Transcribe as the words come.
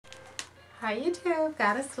Hi YouTube,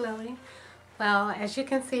 Goddess Lily. Well, as you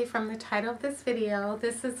can see from the title of this video,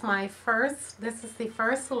 this is the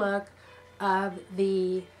first look of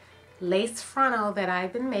the lace frontal that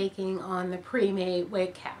I've been making on the pre-made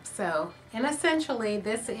wig cap. So, and essentially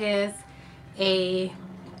this is a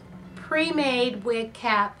pre-made wig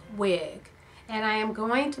cap wig. And I am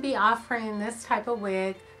going to be offering this type of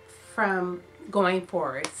wig from going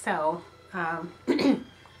forward. So,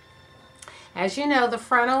 as you know, the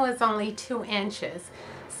frontal is only 2 inches.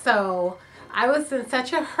 So I was in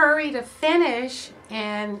such a hurry to finish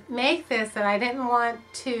and make this that I didn't want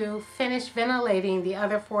to finish ventilating the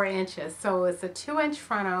other 4 inches. So it's a 2-inch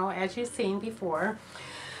frontal, as you've seen before.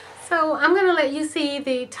 So I'm going to let you see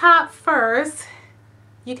the top first.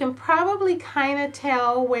 You can probably kind of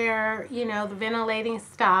tell where, you know, the ventilating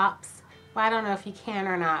stops. Well, I don't know if you can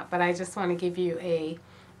or not, but I just want to give you a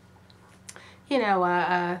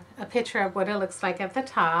picture of what it looks like at the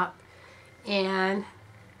top. And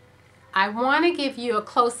I want to give you a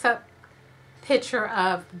close-up picture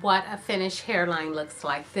of what a finished hairline looks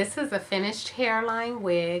like. This is a finished hairline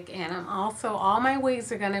wig, and all my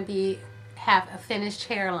wigs are going to have a finished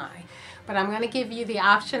hairline. But I'm going to give you the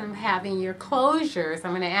option of having your closures.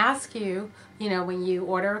 I'm going to ask you, when you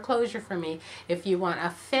order a closure from me, if you want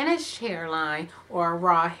a finished hairline or a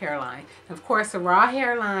raw hairline. Of course, a raw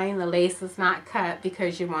hairline, the lace is not cut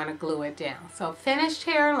because you want to glue it down. So finished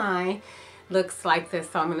hairline looks like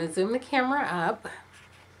this. So I'm going to zoom the camera up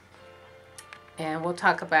and we'll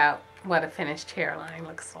talk about what a finished hairline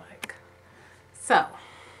looks like. So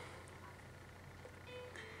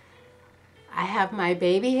I have my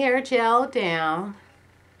baby hair gel down,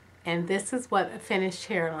 and this is what a finished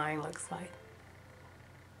hairline looks like.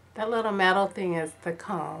 That little metal thing is the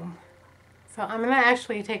comb. So I'm going to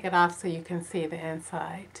actually take it off so you can see the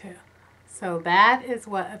inside too. So that is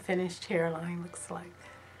what a finished hairline looks like.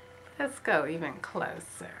 Let's go even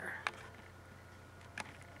closer.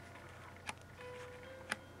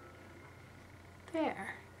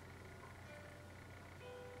 There.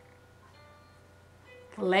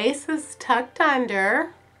 The lace is tucked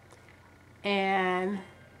under and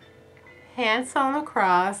hand sewn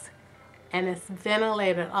across, and it's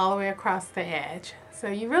ventilated all the way across the edge. So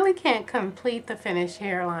you really can't complete the finished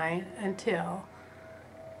hairline until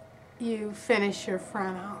you finish your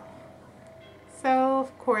frontal. So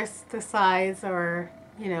of course the sides are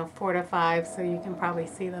 4 to 5, so you can probably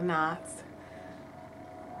see the knots.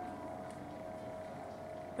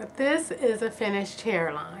 But this is a finished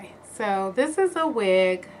hairline. So this is a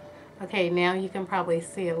wig. Okay, now you can probably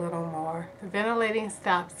see a little more. The ventilating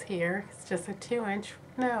stops here. It's just a 2-inch.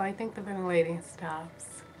 No, I think the ventilating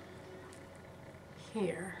stops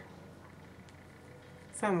here.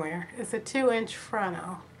 Somewhere. It's a 2-inch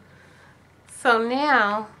frontal. So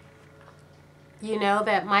now you know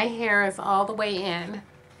that my hair is all the way in.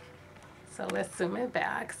 So let's zoom it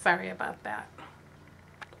back. Sorry about that.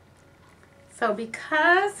 So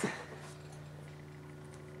because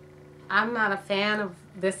I'm not a fan of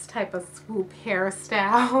this type of swoop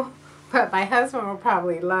hairstyle, but my husband will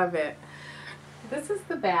probably love it. This is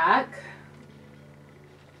the back,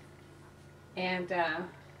 and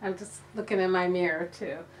I'm just looking in my mirror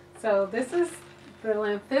too. So this is the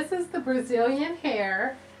length. This is the Brazilian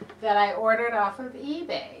hair that I ordered off of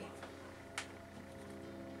eBay.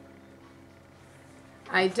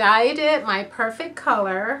 I dyed it my perfect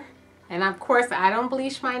color, and of course I don't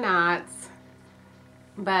bleach my knots,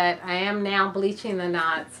 but I am now bleaching the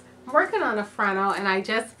knots. I'm working on a frontal, and I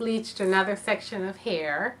just bleached another section of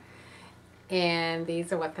hair, and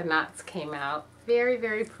these are what the knots came out. Very,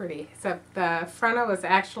 very pretty, except the frontal was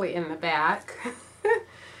actually in the back.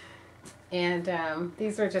 And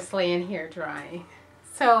these are just laying here drying.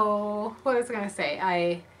 So what was I going to say?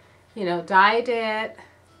 I dyed it,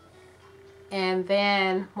 and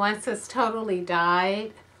then once it's totally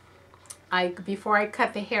dyed, before I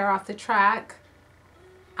cut the hair off the track,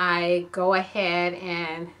 I go ahead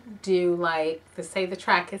and do say the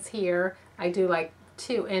track is here, I do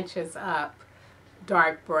 2 inches up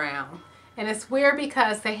dark brown. And it's weird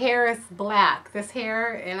because the hair is black. This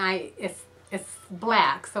hair, it's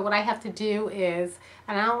black. So what I have to do is,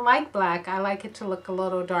 and I don't like black, I like it to look a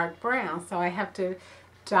little dark brown. So I have to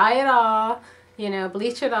dye it all,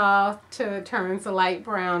 bleach it off till it turns a light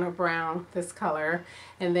brown or brown, this color.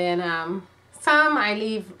 And then some I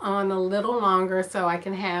leave on a little longer so I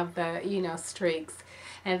can have the, streaks.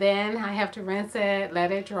 And then I have to rinse it,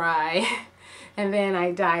 let it dry. And then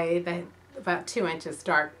I dye about 2 inches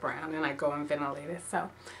dark brown, and I go and ventilate it. So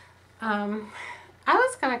I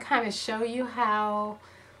was going to kind of show you how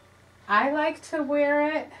I like to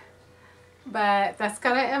wear it. but that's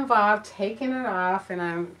going to involve taking it off, and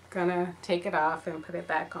I'm going to take it off and put it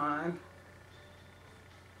back on.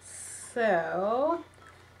 So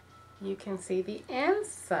you can see the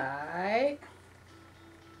inside.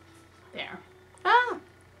 There. Ah,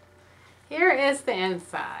 here is the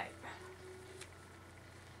inside.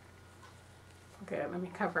 Good, let me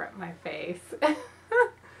cover up my face.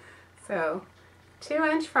 So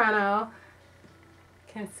 2-inch frontal.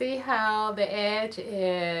 Can see how the edge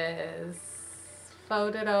is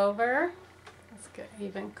folded over. Let's get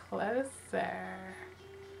even closer.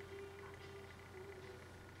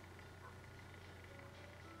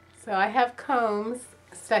 So I have combs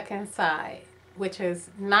stuck inside, which is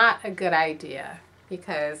not a good idea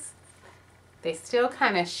because they still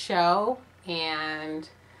kind of show and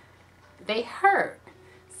they hurt.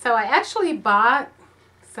 So I actually bought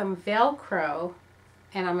some Velcro,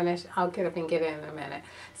 and I'll get up and get it in a minute.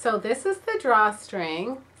 So this is the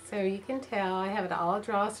drawstring. So you can tell I have it all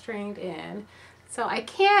drawstringed in. So I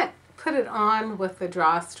can't put it on with the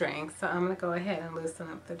drawstring. So I'm going to go ahead and loosen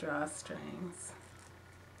up the drawstrings.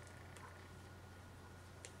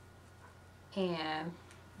 And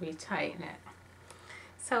retighten it.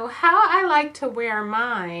 So how I like to wear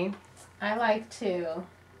mine, I like to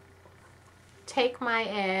take my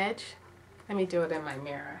edge. Let me do it in my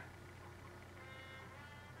mirror.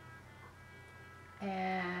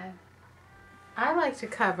 And I like to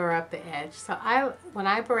cover up the edge. So when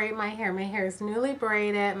I braid my hair is newly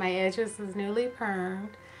braided, my edges is newly permed.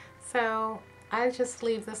 So I just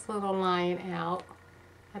leave this little line out.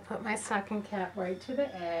 I put my stocking cap right to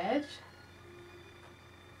the edge.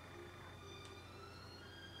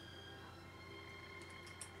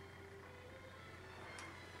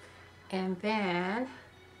 And then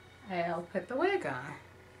I'll put the wig on.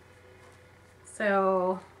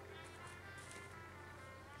 So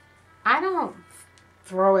I don't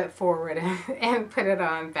throw it forward and put it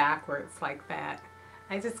on backwards like that.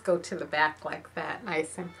 I just go to the back like that,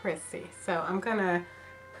 nice and prissy. So I'm gonna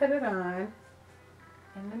put it on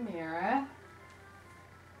in the mirror.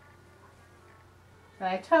 But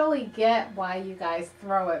I totally get why you guys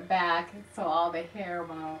throw it back so all the hair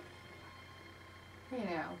won't, you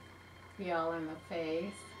know, be all in the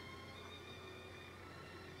face.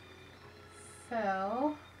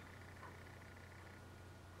 So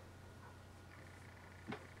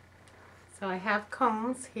I have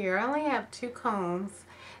combs here. I only have 2 combs.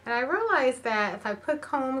 And I realized that if I put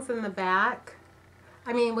combs in the back,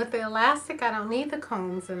 I mean with the elastic I don't need the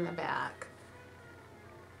combs in the back.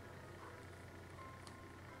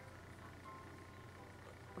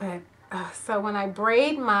 But so when I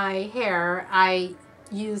braid my hair, I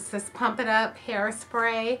use this Pump It Up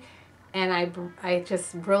hairspray, and I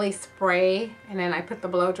just really spray, and then I put the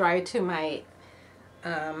blow dryer to my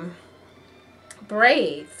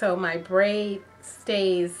braid, so my braid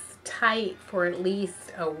stays tight for at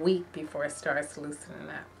least a week before it starts loosening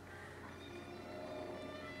up.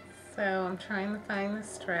 So I'm trying to find the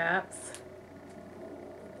straps.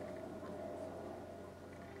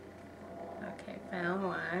 Okay, found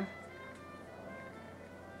one.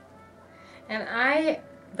 And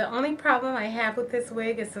the only problem I have with this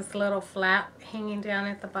wig is this little flap hanging down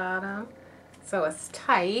at the bottom. So it's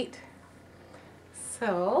tight.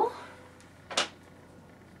 So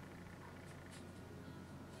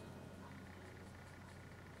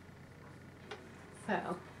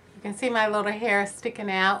you can see my little hair sticking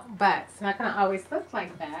out, but it's not going to always look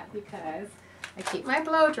like that because I keep my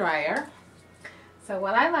blow dryer. So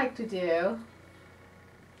what I like to do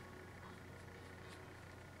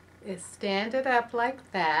is stand it up like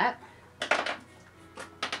that,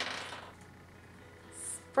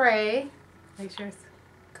 spray, make sure it's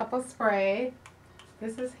a couple spray.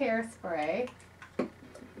 This is hairspray.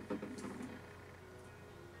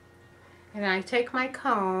 And I take my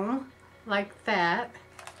comb like that,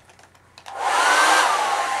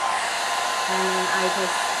 and then I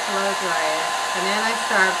just blow dry it, and then I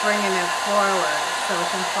start bringing it forward so it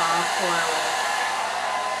can fall forward.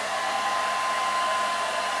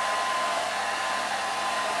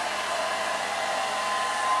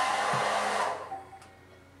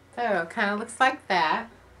 So it kind of looks like that.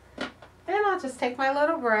 Then I'll just take my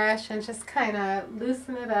little brush and just kind of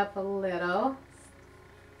loosen it up a little.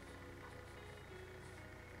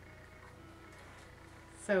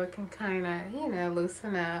 So it can kind of, you know,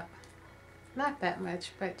 loosen up. Not that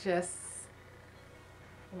much, but just,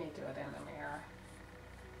 let me do it in the mirror.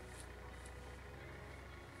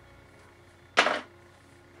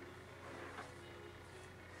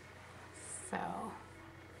 So,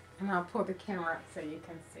 and I'll pull the camera up so you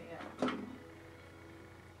can see it.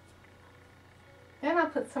 Then I'll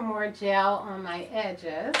put some more gel on my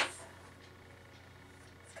edges.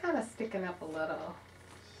 of sticking up a little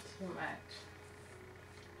too much.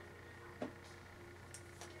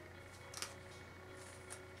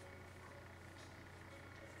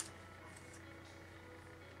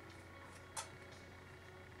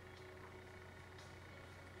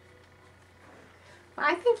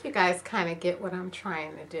 I think you guys kind of get what I'm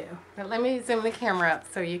trying to do. But let me zoom the camera up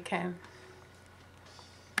so you can,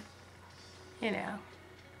 you know,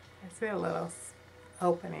 I see a little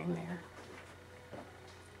opening there.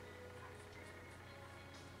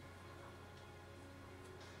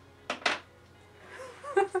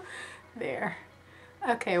 There.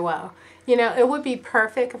 Okay, well, you know, it would be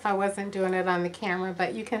perfect if I wasn't doing it on the camera,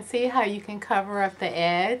 but you can see how you can cover up the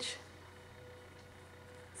edge.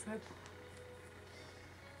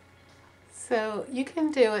 So you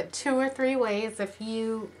can do it 2 or 3 ways if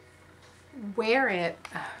you wear it.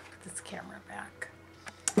 Put this camera back.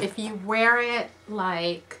 If you wear it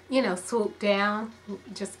like, you know, swoop down,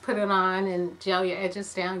 just put it on and gel your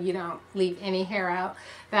edges down, you don't leave any hair out,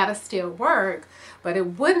 that'll still work. But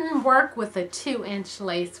it wouldn't work with a 2-inch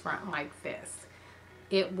lace front like this.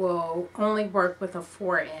 It will only work with a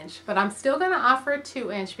 4-inch. But I'm still going to offer a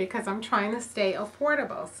 2-inch because I'm trying to stay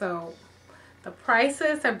affordable. So the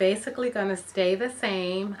prices are basically going to stay the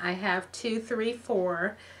same. I have 2, 3,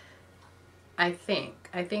 4. I think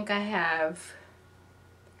I have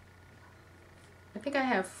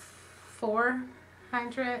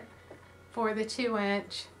 400 for the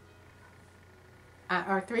 2-inch,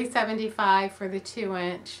 or 375 for the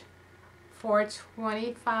 2-inch,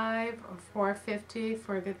 425 or 450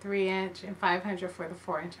 for the 3-inch, and 500 for the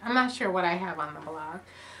 4-inch. I'm not sure what I have on the blog.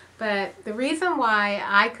 But the reason why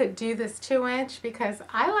I could do this 2-inch, because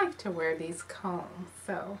I like to wear these combs.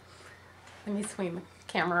 So let me swing the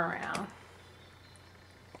camera around.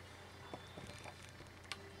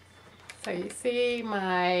 So you see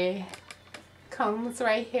my combs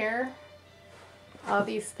right here? All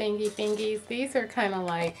these thingies. These are kind of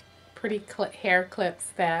like pretty hair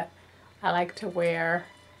clips that I like to wear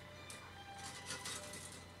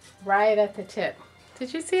right at the tip.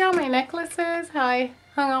 Did you see all my necklaces? How I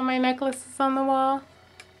hung all my necklaces on the wall?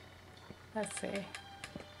 Let's see.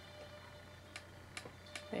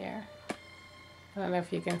 There. I don't know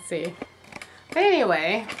if you can see. But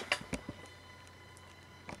anyway,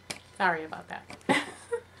 sorry about that.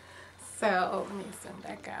 So let me zoom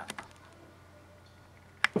back out.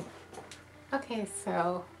 Okay,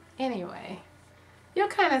 so anyway, you'll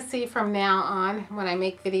kind of see from now on when I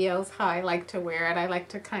make videos how I like to wear it. I like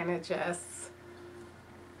to kind of just,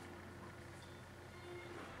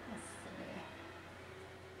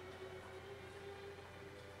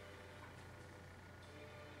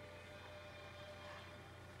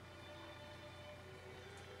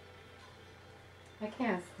 I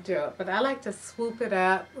can't do it, but I like to swoop it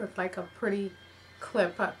up with like a pretty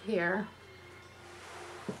clip up here.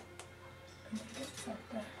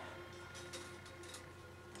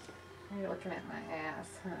 You're looking at my ass,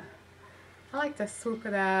 huh? I like to swoop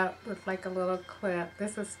it up with like a little clip.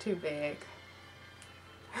 This is too big.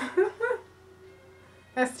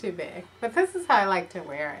 That's too big. But this is how I like to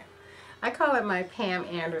wear it. I call it my Pam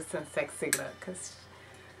Anderson sexy look because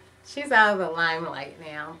she's out of the limelight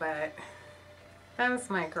now, but that was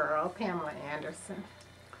my girl, Pamela Anderson.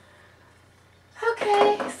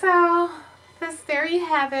 Okay, so there you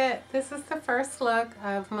have it. This is the first look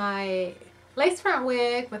of my lace front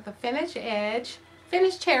wig with a finished edge,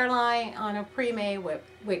 finished hairline on a pre-made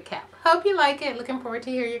wig cap. Hope you like it. Looking forward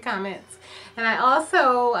to hear your comments. And I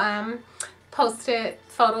also posted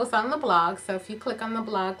photos on the blog, so if you click on the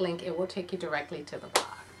blog link, it will take you directly to the blog.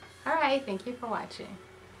 All right, thank you for watching.